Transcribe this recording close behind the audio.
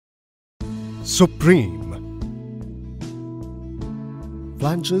Supreme.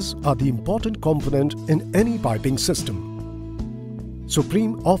 Flanges are the important component in any piping system.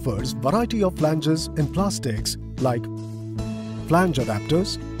 Supreme offers variety of flanges in plastics like flange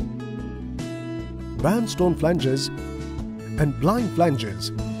adapters, bandstone flanges and blind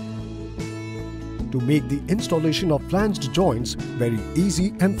flanges to make the installation of flanged joints very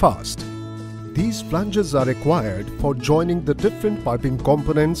easy and fast. These flanges are required for joining the different piping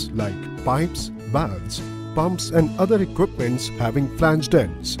components like pipes, valves, pumps and other equipments having flanged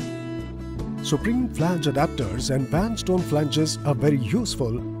ends. Supreme flange adapters and bandstone flanges are very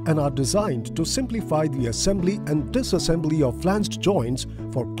useful and are designed to simplify the assembly and disassembly of flanged joints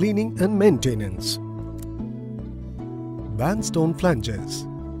for cleaning and maintenance. Bandstone flanges.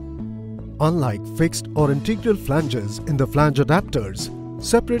 Unlike fixed or integral flanges in the flange adapters,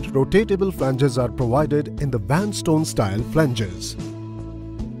 separate rotatable flanges are provided in the bandstone style flanges.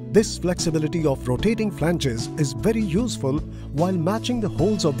 This flexibility of rotating flanges is very useful while matching the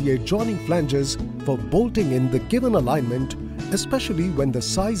holes of the adjoining flanges for bolting in the given alignment, especially when the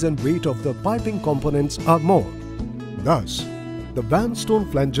size and weight of the piping components are more. Thus, the bandstone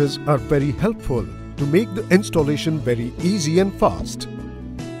flanges are very helpful to make the installation very easy and fast.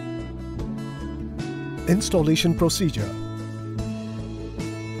 Installation procedure.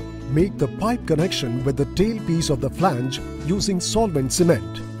 Make the pipe connection with the tail piece of the flange using solvent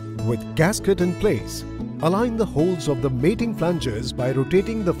cement. With gasket in place, align the holes of the mating flanges by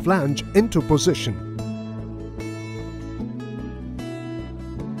rotating the flange into position.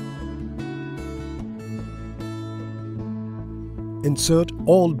 Insert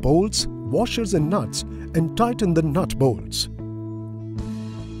all bolts, washers and nuts and tighten the nut bolts.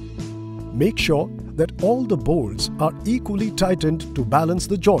 Make sure that all the bolts are equally tightened to balance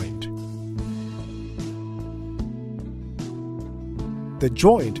the joint. The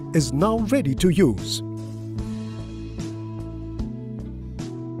joint is now ready to use.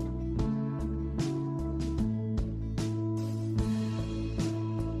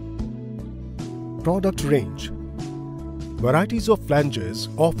 Product range. Varieties of flanges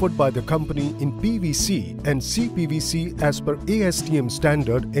offered by the company in PVC and CPVC as per ASTM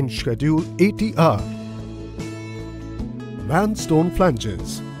standard in Schedule 80R. Bandstone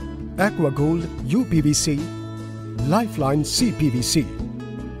flanges, Aquagold UPVC, Lifeline CPVC.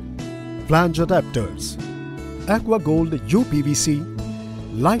 Flange adapters, Aquagold UPVC,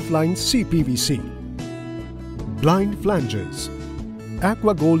 Lifeline CPVC. Blind flanges,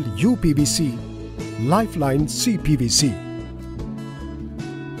 Aquagold UPVC, Lifeline CPVC.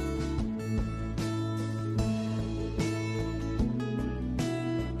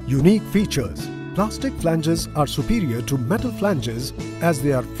 Unique features. Plastic flanges are superior to metal flanges as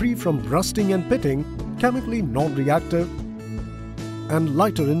they are free from rusting and pitting, chemically non-reactive and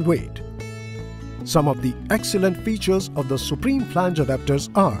lighter in weight. Some of the excellent features of the Supreme flange adapters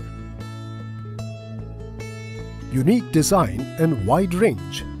are unique design and wide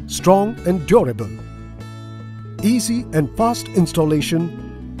range, strong and durable, easy and fast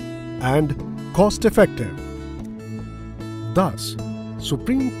installation and cost-effective. Thus,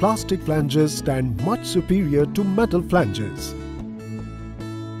 Supreme plastic flanges stand much superior to metal flanges.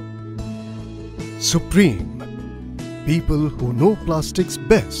 Supreme. People who know plastics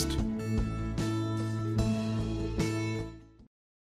best.